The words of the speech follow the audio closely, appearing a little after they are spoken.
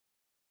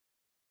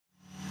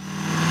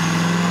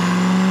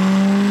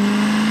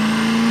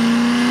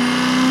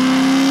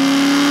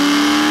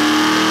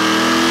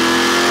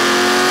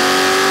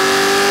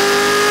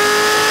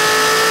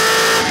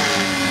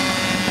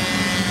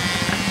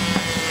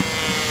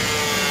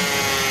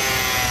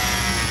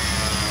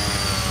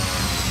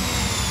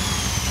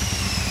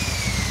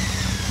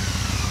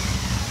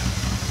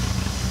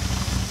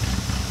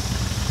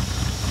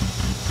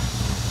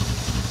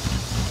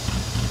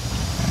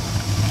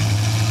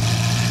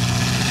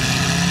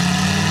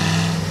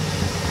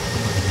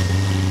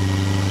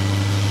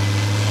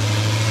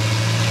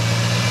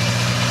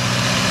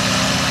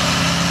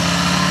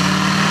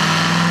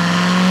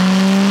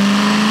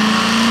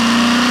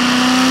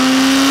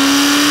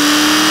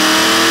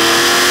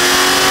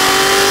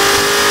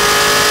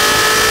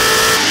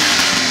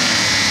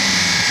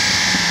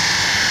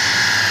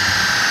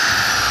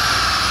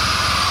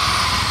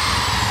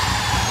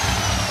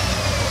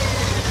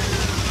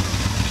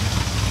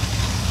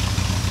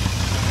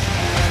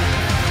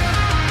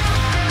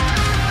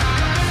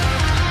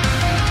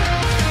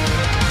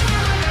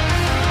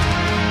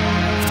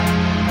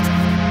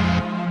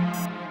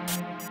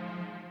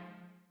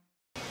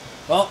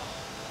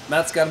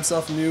Matt's got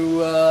himself a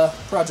new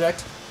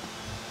project.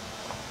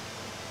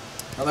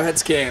 Other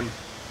heads came.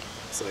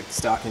 It's like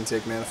stock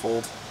intake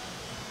manifold.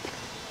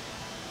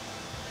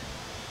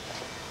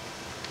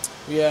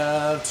 We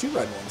have two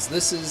red ones.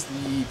 This is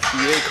the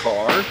PA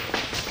car.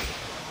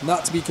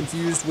 Not to be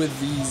confused with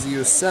the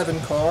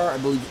Z07 car. I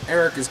believe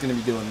Eric is going to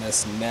be doing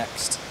this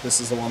next. This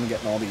is the one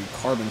getting all the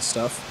carbon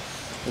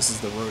stuff. This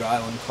is the Rhode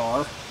Island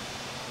car.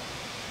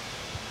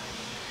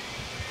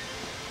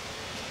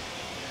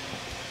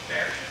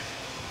 There it is.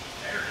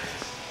 There it is.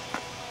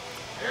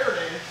 There it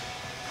is.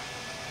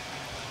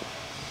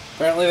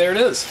 Apparently there it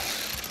is.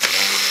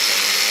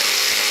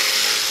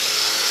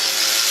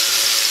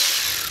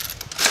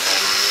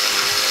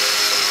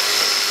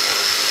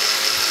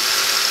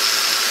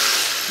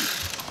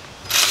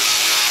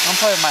 I'm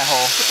playing my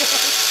hole.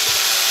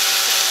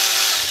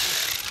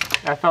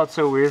 I felt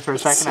so weird for a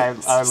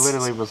second. I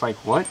literally was like,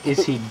 what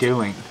is he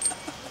doing?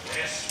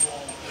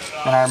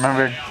 And I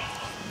remembered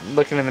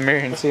looking in the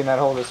mirror and seeing that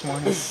hole this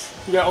morning.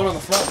 You got one on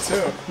the front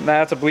too.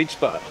 That's a bleach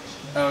spot.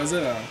 Oh, is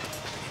it? Well,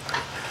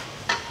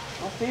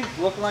 Steve's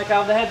looking like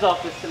I'll have the heads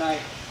off this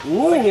tonight.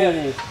 Ooh.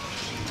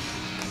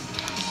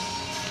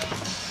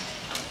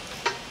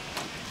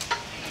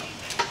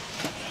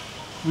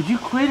 Would you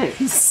quit it?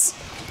 See,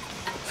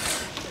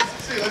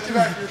 let's get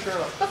back to your shirt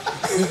off.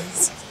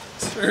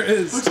 Sure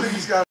is. Looks like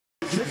he's got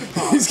chicken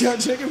pox. He's got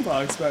chicken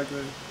pox back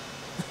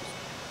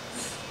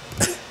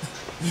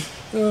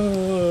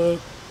there.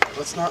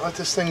 Let's not let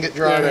this thing get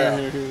dried out.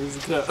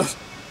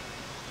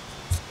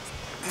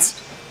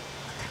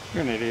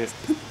 You're an idiot.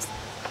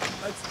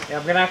 Yeah,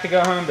 I'm gonna have to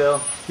go home,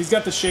 Bill. He's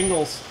got the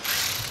shingles.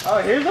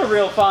 Oh, here's a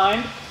real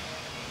find.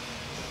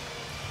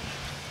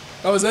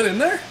 Oh, is that in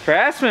there?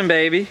 Craftsman,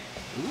 baby.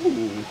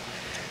 Ooh.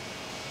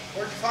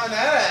 Where'd you find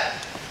that at?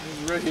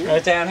 Right here.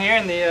 Right down here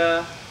in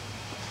the,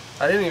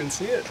 I didn't even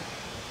see it.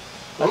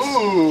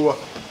 Ooh.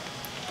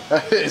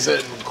 That is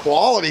in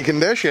quality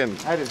condition.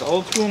 That is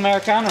old school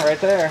Americana right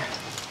there.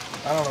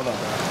 I don't know about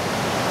that.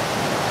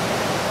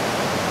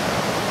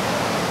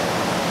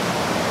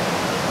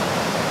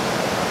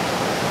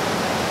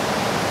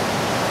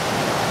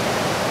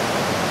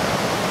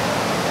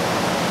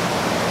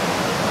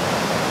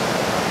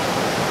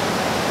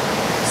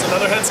 So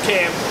another heads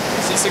cam,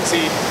 C6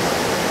 Z.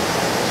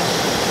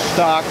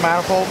 Stock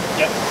manifold?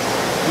 Yep.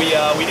 We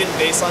didn't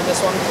baseline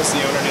this one because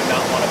the owner did not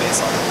want to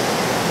baseline.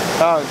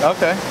 Oh,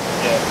 okay.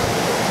 Yeah.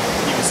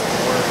 He was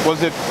bored.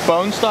 Was it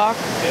bone stock?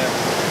 Yeah.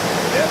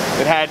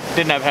 Yeah. It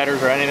didn't have headers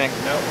or anything?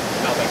 No,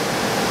 nothing.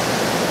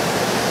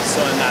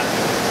 So in that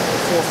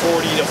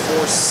 440 to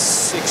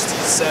 460,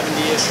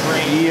 70-ish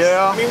range.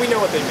 Yeah. I mean, we know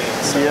what they make.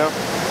 So. Yep.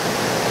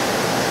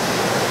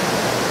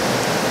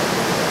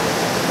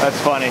 That's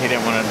funny he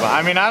didn't want to buy.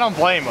 I mean, I don't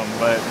blame him,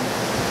 but...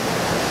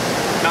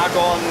 Knock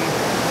on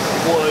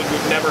wood,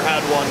 we've never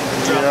had one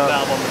drop the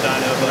valve on the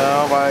dyno. But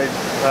no,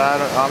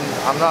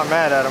 I'm not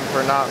mad at him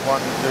for not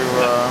wanting to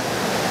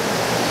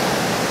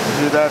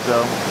do that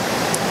though.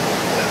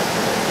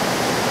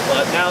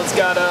 But now it's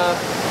got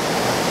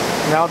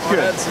now it's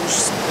good heads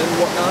and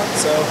whatnot,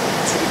 so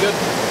it should be good.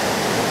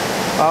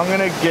 I'm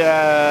gonna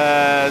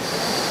guess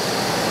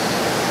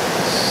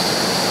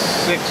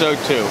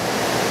 602.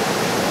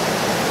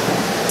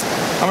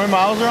 How many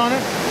miles are on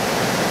it?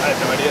 I have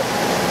no idea.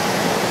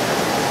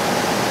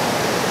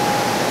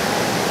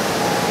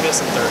 I'm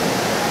guessing 30.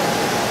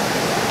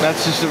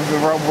 That's just a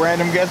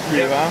random guess for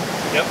you, huh?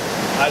 Yep.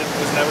 I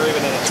was never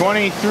even in it.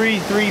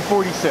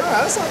 23,346.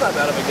 That's not that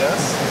bad of a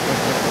guess.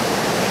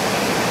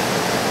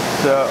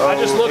 So, I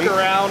just look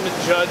around and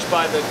judge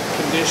by the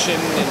condition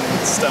and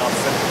stuff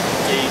and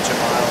gauge a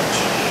mileage.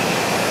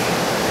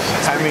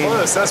 I mean,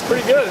 close. That's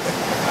pretty good.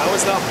 I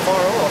was not far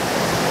off.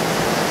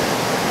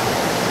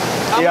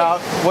 Yeah,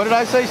 what did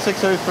I say?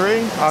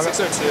 603?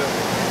 602.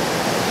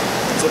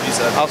 That's what you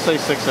said. I'll say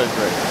 603.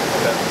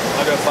 Okay.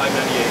 I'll go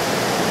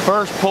 598.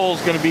 First pull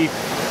is going to be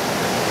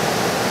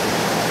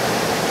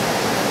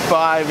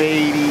 580.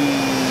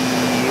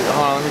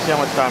 Hold on, let me see how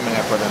much time I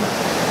have put in it.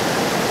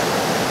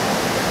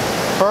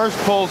 First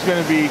pull is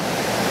going to be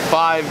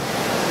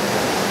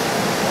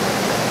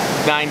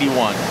 591.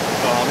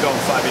 Oh, I'm going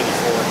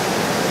 584.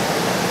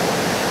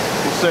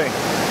 We'll see.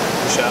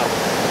 We shall.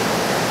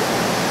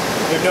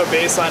 We have no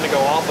baseline to go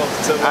off of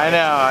to I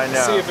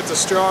know. see if it's a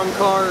strong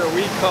car or a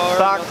weak car.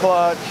 Stock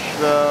clutch,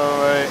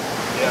 though, right?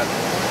 Yeah.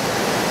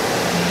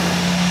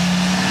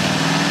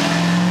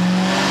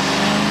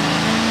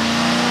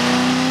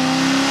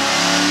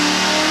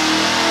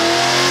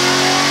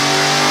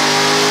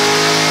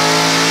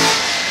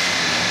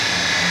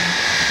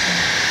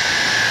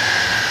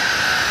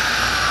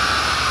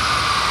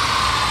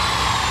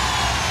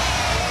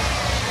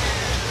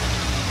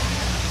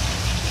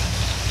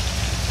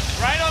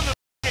 Right on the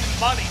f***ing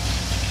money.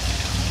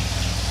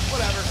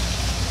 Whatever.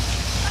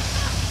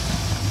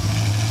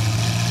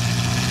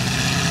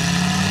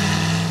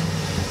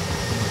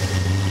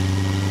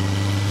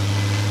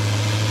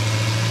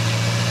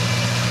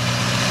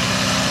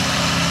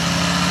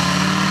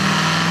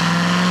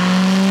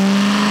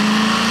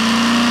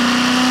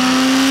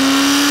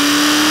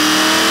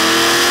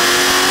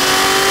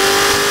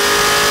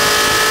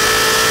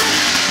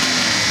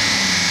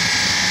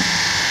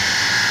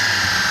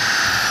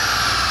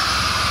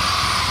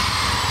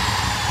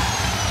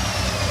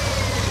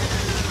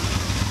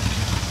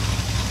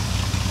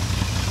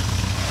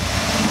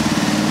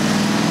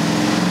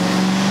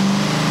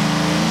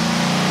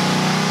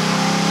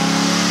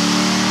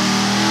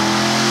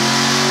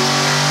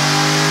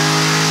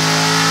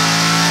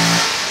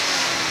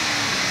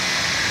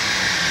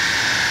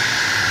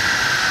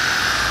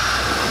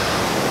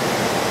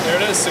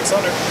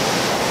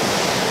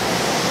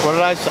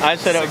 I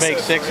said it would make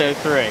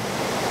 603.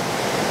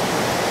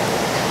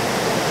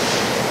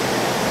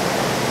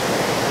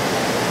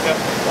 Yeah,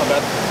 not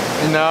bad.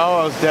 No,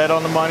 I was dead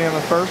on the money on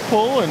the first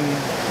pull, and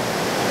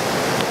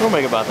we'll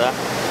make about that.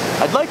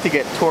 I'd like to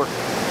get torque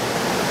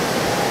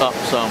up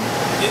some.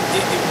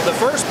 The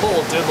first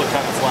pull did look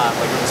kind of flat,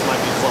 like this might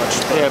be clutch.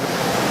 But Yeah, but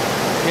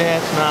yeah,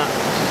 it's not.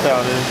 It's just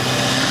how it is.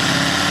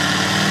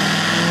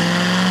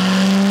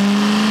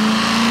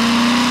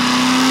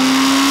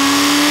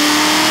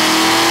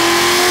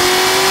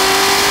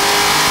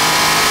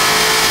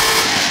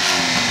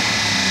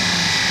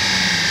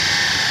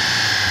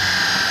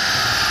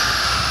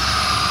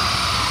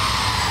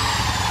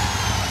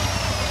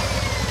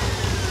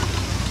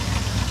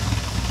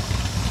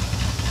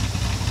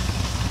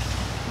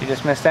 You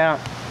just missed out.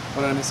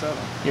 What did I miss out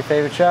on? Your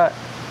favorite shot.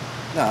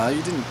 No,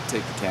 you didn't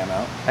take the cam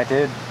out. I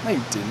did. No,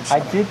 you didn't. I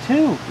Shut up. did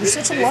too. You're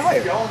such a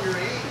liar.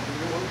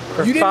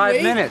 For You didn't 5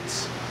 wait?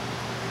 minutes.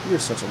 You're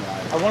such a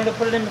liar. I wanted to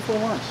put it in before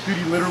lunch. Dude,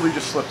 he literally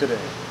just slipped it in.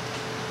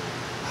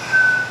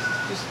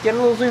 Just get a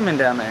little zoom in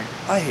down there.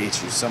 I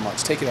hate you so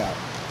much. Take it out.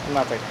 I'm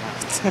not taking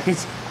it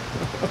out.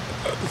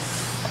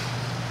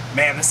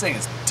 Man, this thing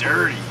is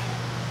dirty.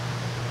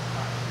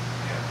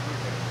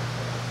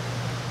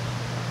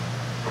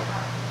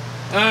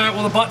 Alright,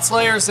 well the butt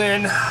slayer's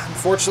in.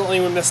 Unfortunately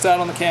we missed out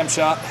on the cam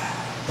shot.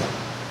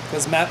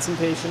 Because Matt's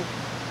impatient.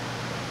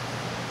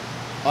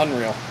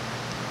 Unreal.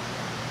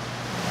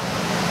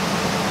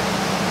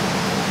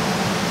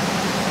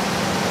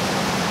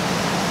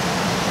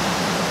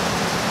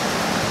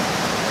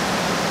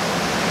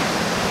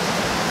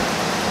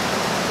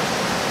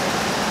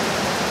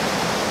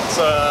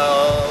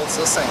 What's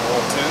this thing, a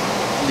little tune?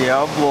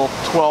 Yeah, a little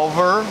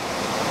 12er. I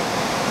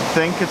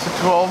think it's a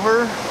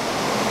 12er.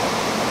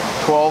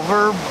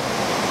 12er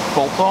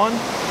bolt on.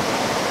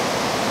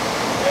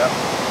 Yeah.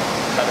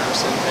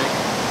 Headers intake.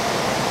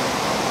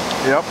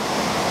 Yep.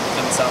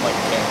 Didn't sound like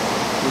a can.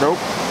 Nope.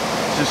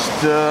 Just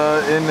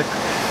in the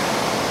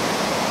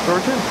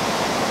door two.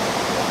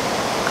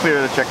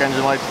 Clear the check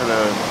engine lights for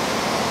the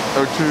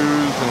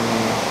O2s and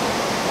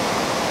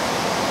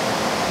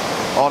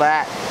all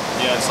that.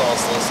 Yeah, I saw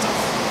this list of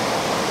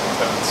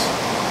codes,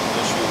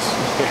 issues.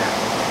 Yeah.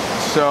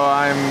 So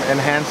I'm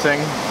enhancing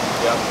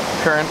Yeah.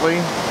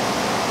 currently.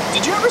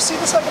 Did you ever see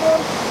the second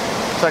one?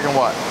 Second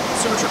what?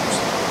 Super Troopers.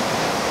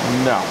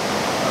 No.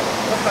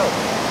 What the hell?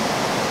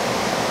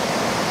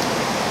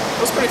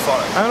 It was pretty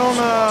funny. I don't You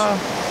should watch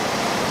it.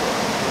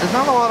 there's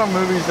not a lot of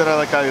movies that I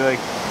don't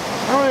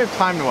really have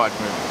time to watch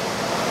movies.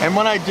 And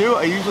when I do,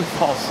 I usually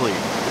fall asleep.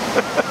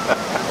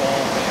 Oh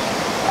man.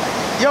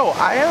 Yo,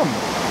 I am.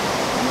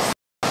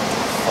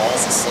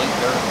 Falls asleep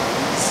during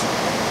movies.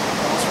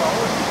 What's wrong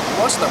with you? You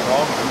watch the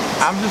wrong movies.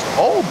 I'm just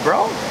old,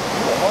 bro.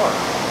 You are.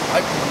 I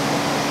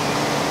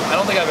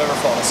don't think I've ever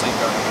fallen asleep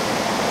during a movie.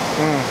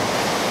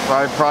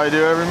 I probably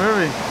do every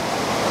movie.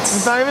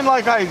 It's not even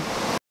like I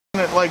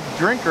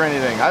drink or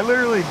anything. I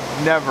literally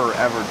never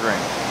ever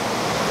drink.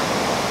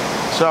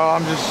 So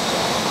I'm just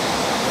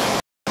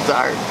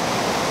tired.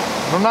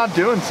 If I'm not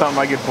doing something,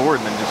 I get bored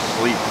and then just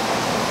sleep.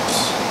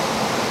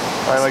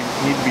 I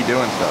need to be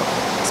doing stuff.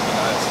 It's been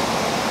nice.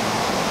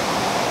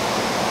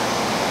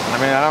 I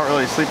mean, I don't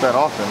really sleep that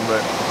often,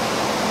 but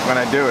when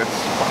I do,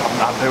 I'm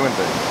not doing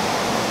things.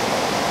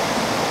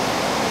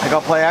 Like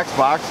I'll play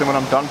Xbox, and when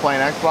I'm done playing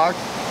Xbox,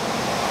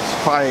 it's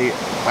probably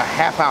a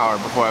half hour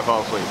before I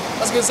fall asleep.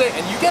 I was gonna say,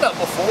 and you get up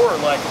before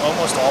like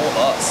almost all of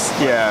us.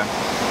 Yeah.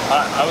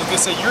 I was gonna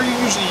say, you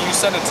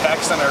send a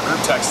text on our group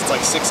text, it's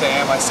like 6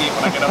 a.m. I see it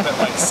when I get up at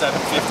like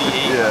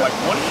 7:58. Yeah. I'm like,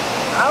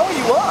 how are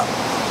you up?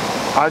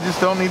 I just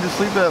don't need to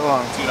sleep that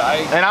long. Dude,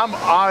 And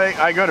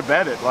I go to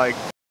bed at like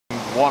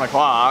 1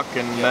 o'clock,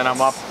 and then I'm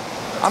up.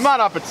 I'm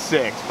not up at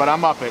 6, but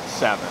I'm up at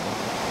 7.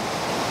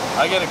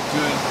 I get a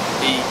good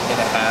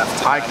 8.5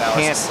 to 9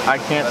 hours of sleep. I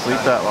can't sleep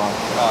that long.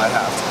 Oh, I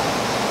have to.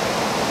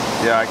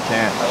 Yeah, I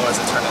can't. Otherwise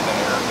I turn into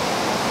Eric.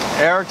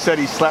 Eric said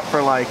he slept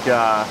for like,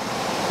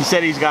 he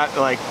said he's got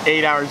like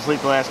 8 hours of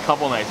sleep the last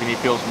couple nights, and he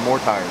feels more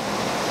tired.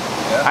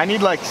 Yeah? I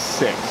need like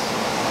 6,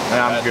 and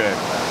I'm good.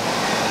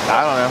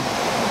 I don't know.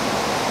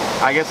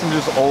 I guess I'm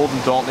just old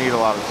and don't need a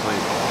lot of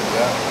sleep.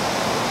 Yeah.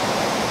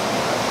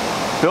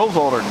 Bill's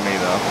older than me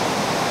though.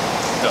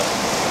 No.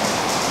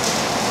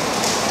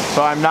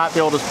 So I'm not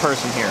the oldest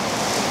person here.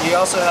 He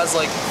also has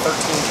like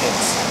 13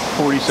 kids.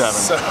 47.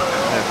 So, Yeah,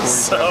 47.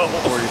 so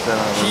 47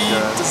 of those he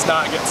guys. does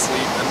not get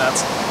sleep, and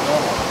that's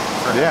normal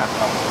for him. Yeah.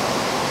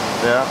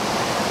 Yeah.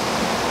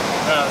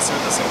 Let's see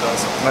what this thing does.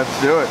 Let's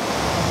do it.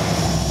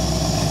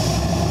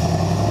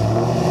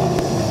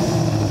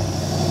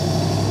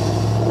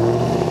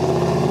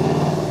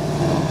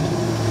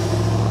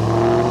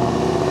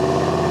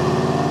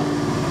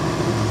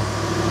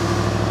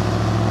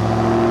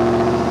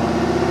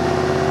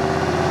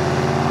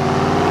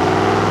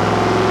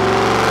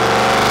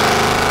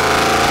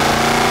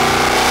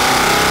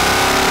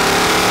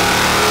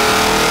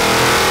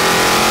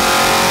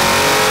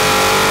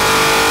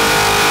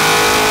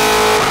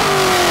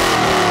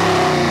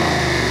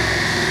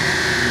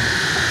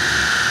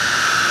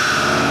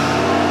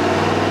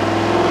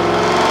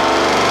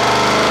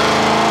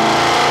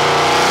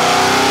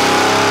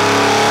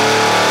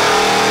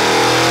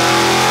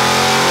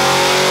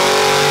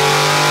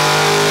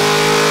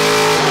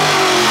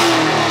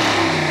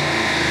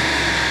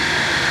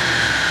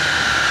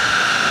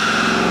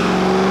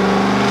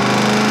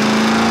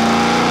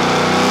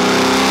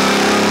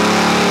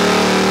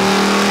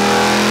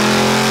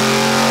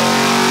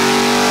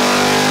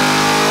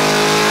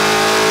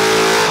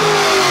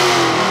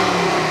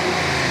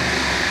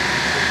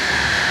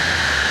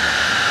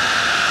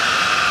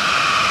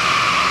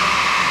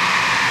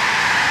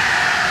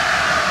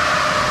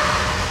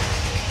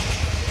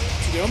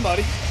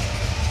 somebody.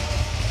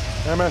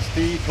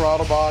 MSD,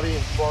 throttle body,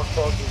 and spark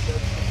plugs.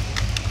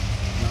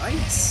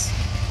 Nice.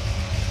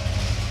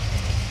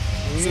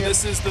 So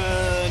this is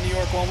the New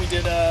York one we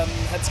did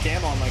head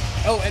scam on, like,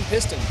 oh, and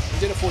piston. We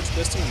did a forged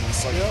piston in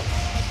this, like,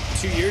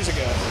 2 years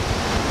ago.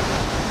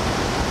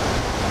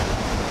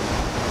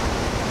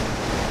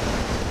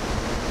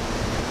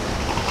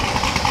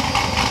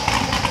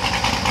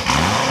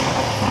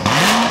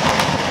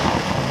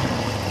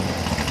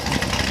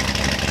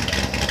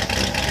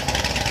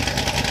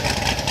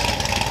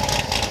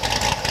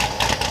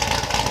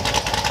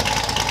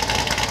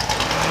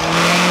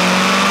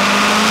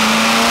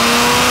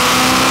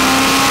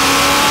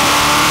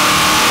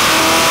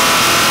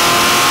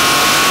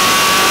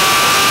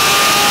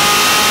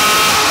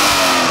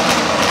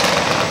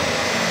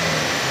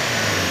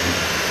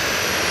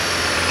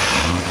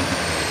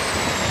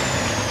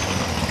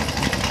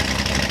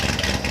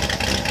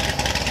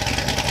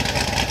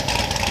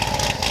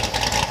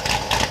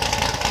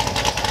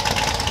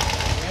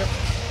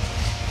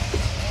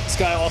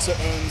 This guy also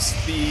owns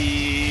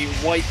the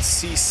white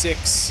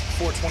C6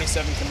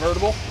 427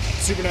 convertible.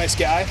 Super nice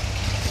guy.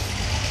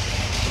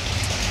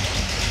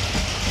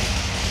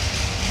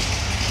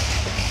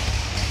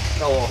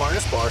 Got a little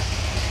harness bar.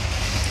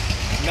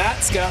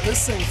 Matt's got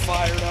this thing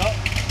fired up.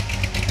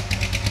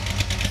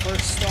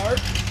 First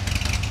start.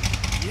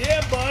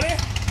 Yeah, buddy.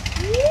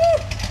 Woo!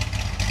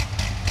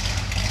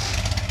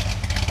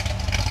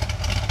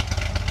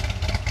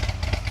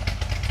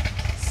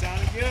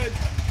 Sounded good.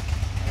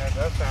 Yeah, it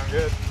does sound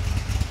good.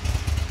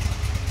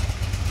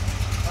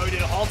 Oh, we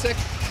did a Hall tick?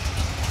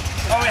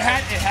 Oh, it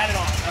had it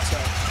on. That's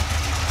right.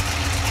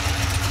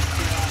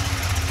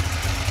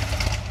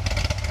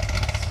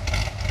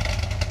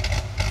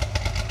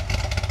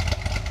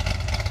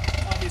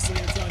 Obviously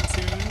it's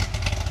untuned,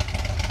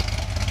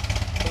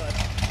 but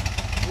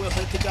we'll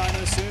hit the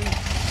dyno soon.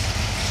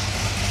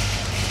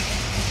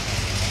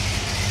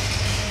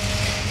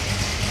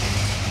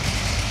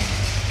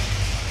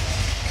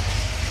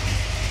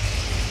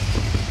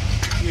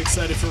 You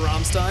excited for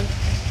Rammstein?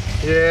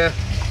 Yeah.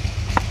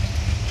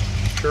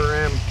 Sure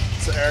am.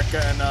 So Erica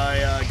and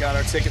I got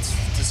our tickets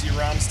to see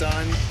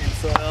Rammstein in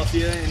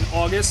Philadelphia in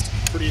August.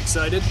 Pretty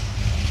excited.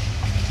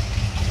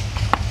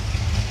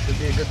 Should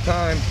be a good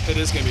time. It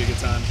is going to be a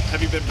good time.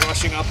 Have you been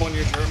brushing up on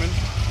your German?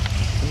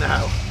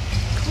 No.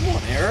 Come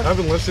on, Eric. I've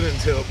been listening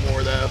to it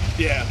more though.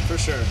 Yeah, for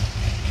sure.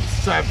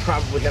 So I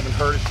probably haven't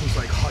heard it since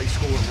like high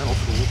school or middle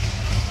school.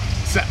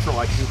 Except for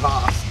like Du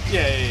Hast.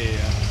 Yeah.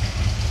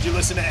 Did you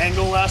listen to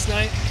Engel last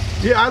night?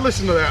 Yeah, I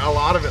listened to that, a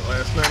lot of it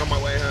last night on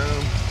my way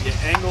home.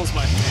 Yeah, Engel's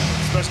my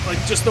favorite. Especially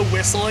like just the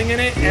whistling in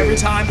it. Yeah. Every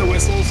time the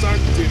whistle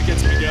starts, dude, it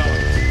gets me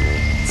going.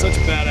 Such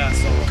a badass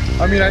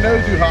song. I mean, I know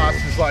Du Hast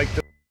is like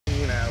the,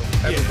 you know,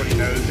 everybody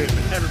knows it.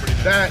 Everybody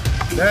knows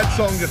that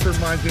song just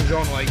reminds me of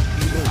going like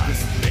Eagle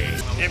Game.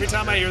 Every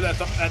time I hear that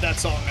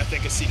song, I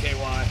think of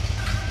CKY.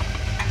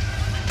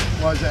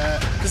 Why's that?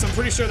 Because I'm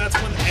pretty sure that's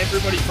when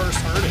everybody first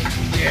heard it.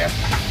 Yeah,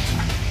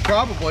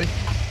 probably.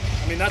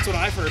 I mean, that's when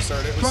I first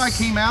heard it. Probably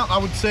came out, I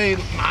would say,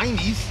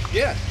 90s.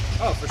 Yeah.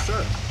 Oh, for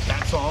sure.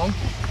 That song.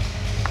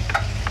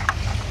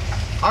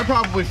 I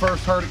probably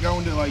first heard it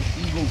going to like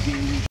Eagles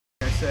games.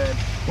 I said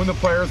when the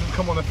players would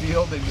come on the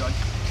field, they'd be like,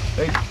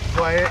 they'd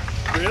play it.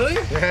 Really?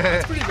 Yeah.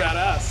 That's pretty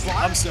badass.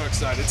 I'm so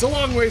excited. It's a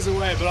long ways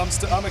away, but I'm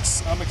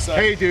excited.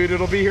 Hey, dude,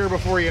 it'll be here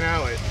before you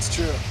know it. It's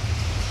true.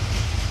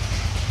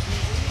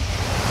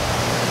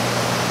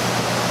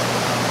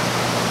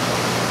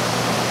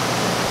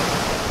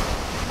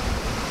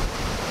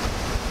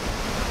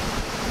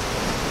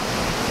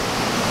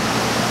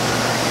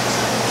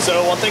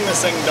 So one thing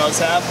this thing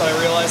does have that I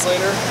realized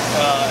later,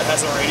 it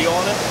has a radio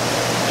on it.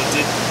 It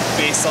did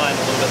baseline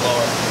a little bit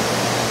lower.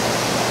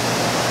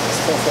 It's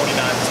 449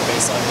 is the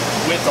baseline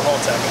with the Hall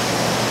tech.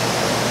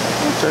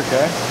 It's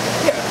okay.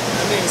 Yeah,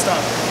 I mean it's not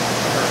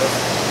unheard of.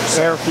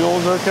 Air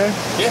fuel's okay?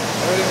 Yeah,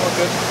 everything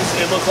looked good.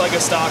 It looked like a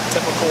stock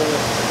typical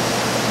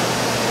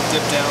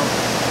dip down,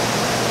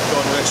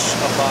 going rich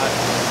up high.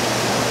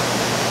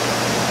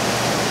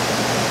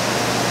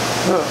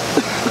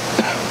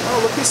 Oh,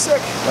 look, he's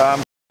sick.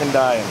 I'm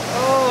dying.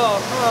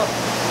 Oh,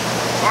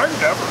 I'm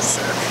never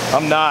sick.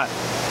 I'm not.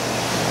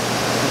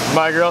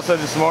 My girl said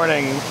this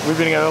morning,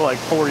 we've been together like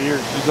 4 years.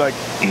 She's like,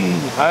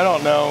 I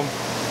don't know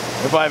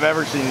if I've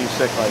ever seen you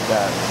sick like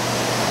that.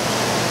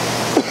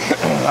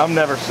 I'm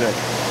never sick.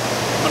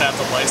 I'm gonna have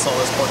to Lysol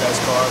this poor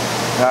guy's car.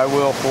 I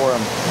will for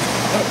him.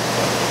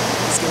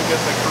 He's gonna get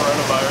the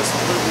coronavirus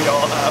we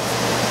all have.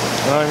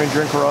 I don't even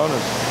drink Coronas.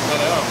 I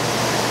know.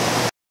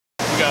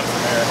 We got it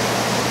from Eric.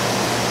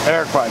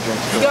 Eric probably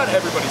drinks. He got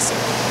everybody sick.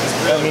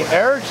 Really I mean,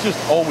 Eric's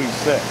just always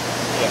sick.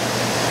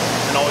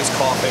 Yeah. And always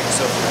coughing,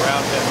 so if you're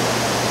around him,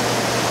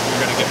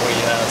 you're gonna get what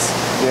he has.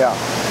 Yeah.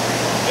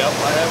 Yep,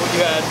 I had what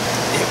you had.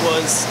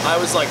 I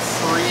was like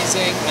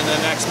freezing, and the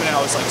next minute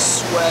I was like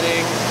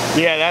sweating.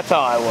 Yeah, that's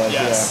how I was.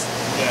 Yes.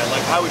 Yeah,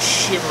 like I was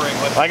shivering.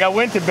 Like I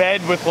went to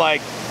bed with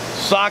like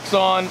socks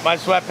on, my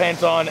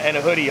sweatpants on, and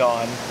a hoodie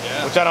on.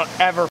 Yeah. Which I don't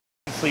ever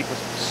sleep with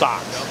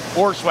socks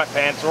or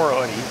sweatpants or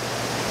a hoodie.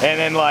 And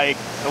then like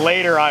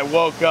later I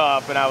woke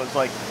up and I was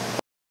like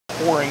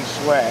pouring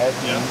sweat.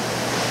 Yeah.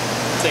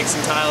 Take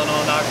some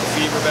Tylenol, knock the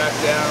fever back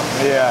down.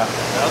 Yeah.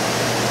 Yep.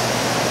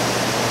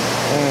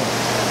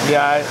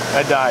 Yeah,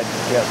 I died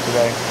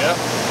yesterday. Yep.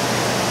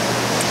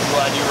 I'm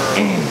glad you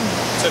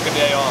took a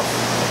day off.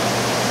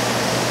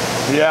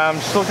 Yeah, I'm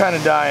still kind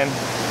of dying.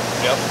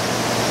 Yep.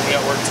 We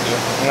got work to do.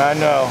 I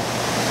know.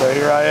 So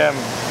here I am.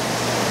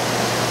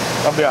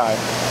 I'll be alright.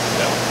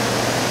 Yep.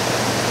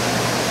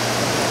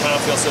 I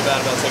don't feel so bad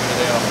about taking a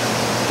day off.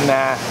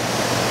 Nah.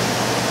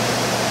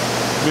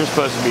 You're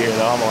supposed to be here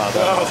though. I'm allowed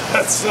that. Oh,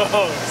 that's so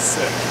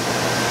sick.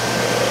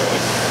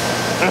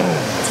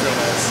 That's real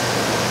nice.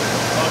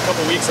 Well, a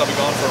couple weeks, I'll be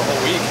gone for a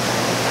whole week.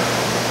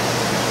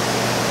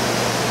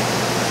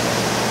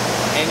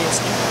 Annual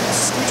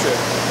ski trip.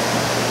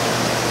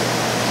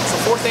 It's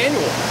the 4th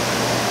annual.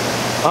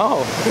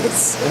 Oh,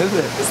 Is is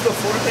it? It's the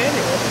 4th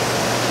annual.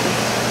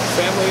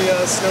 Family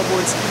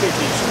snowboard ski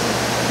vacation.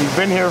 You've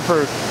been here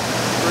for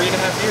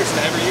 3.5 years, and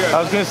every year I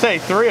was going to say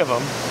 3 of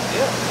them.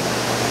 Yeah.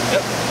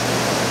 Yep.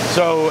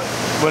 So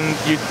when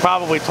you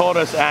probably told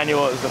us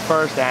annual, it was the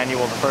first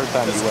annual, the first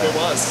time you went. It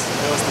was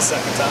the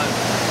second time.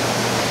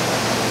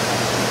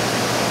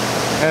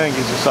 I think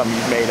it's just something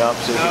you've made up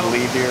so you can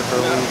leave here for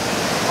a week.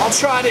 I'll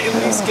try to at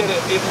least get an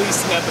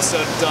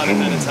episode done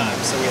ahead of time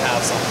so we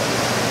have something.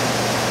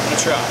 I'm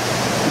gonna try.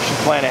 We should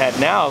plan ahead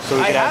now so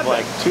we can have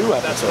like 2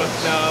 episodes.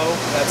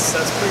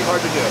 That's pretty hard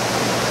to do.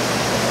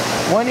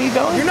 When are you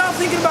going? You're not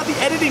thinking about the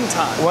editing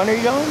time. When are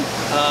you going?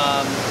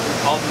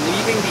 I'll be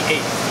leaving the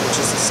 8th, which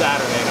is a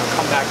Saturday, and I'll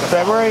come back the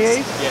February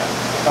 8th? Yeah.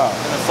 Oh.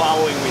 And the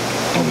following week.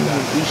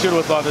 You should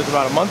have thought this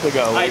about a month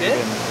ago. I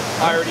did.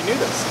 I already knew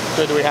this.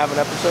 So do we have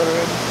an episode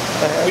already?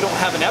 We don't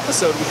have an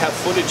episode. We have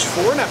footage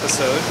for an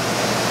episode,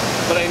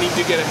 but I need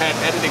to get ahead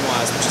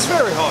editing-wise, which is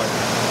very hard.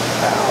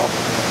 Ow.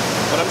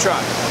 But I'm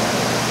trying.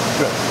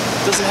 Good.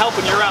 Doesn't help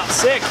when you're out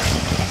sick.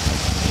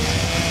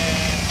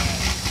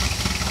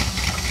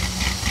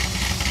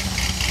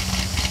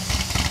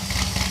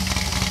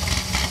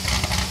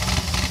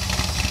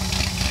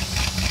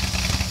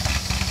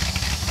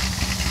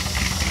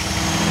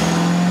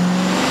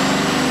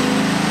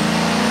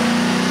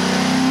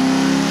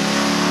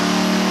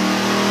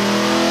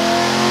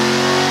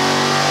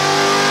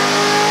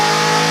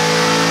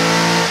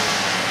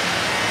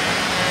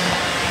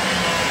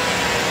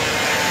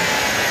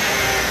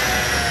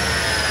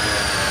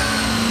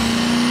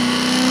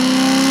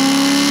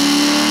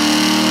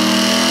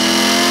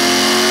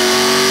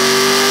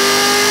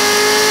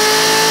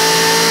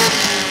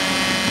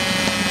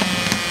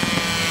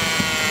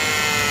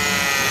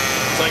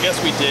 I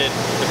guess we did.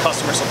 The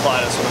customer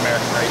supplied us with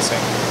American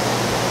Racing.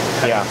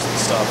 Yeah. And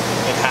stuff.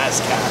 It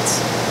has cats,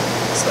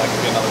 so that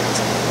could be another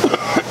reason.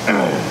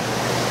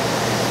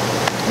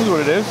 This is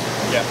what it is.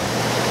 Yeah.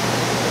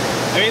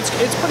 I mean,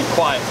 it's pretty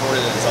quiet for what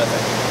it is, I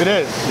think.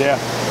 It is.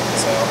 Yeah.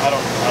 So I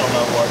don't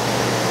know what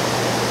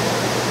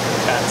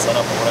cat set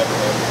up or whatever.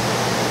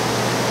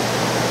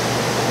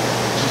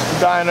 Just a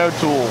dyno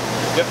tool.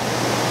 Yep.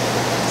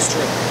 It's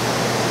true.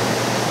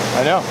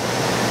 I know.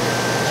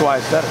 That's why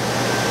I said it.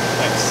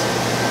 Thanks.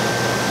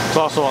 It's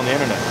also on the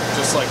internet.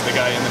 Just like the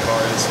guy in the car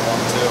is one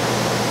too.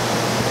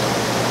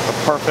 A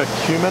perfect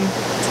human?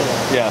 Tool.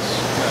 Yes.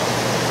 No.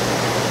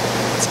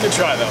 It's a good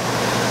try though.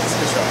 It's a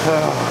good try.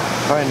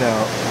 I know.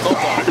 Don't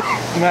die.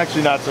 I'm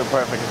actually not so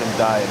perfect as I'm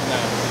dying. No.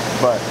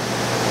 But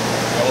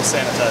Yeah, we'll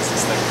sanitize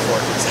this thing before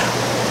it comes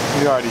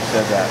out. you already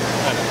said that.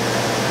 I know.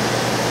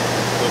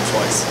 Do it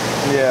twice.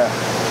 Yeah.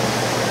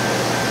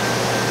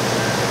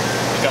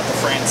 You got the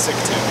Fran sick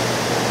too.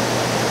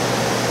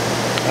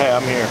 Hey,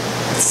 I'm here.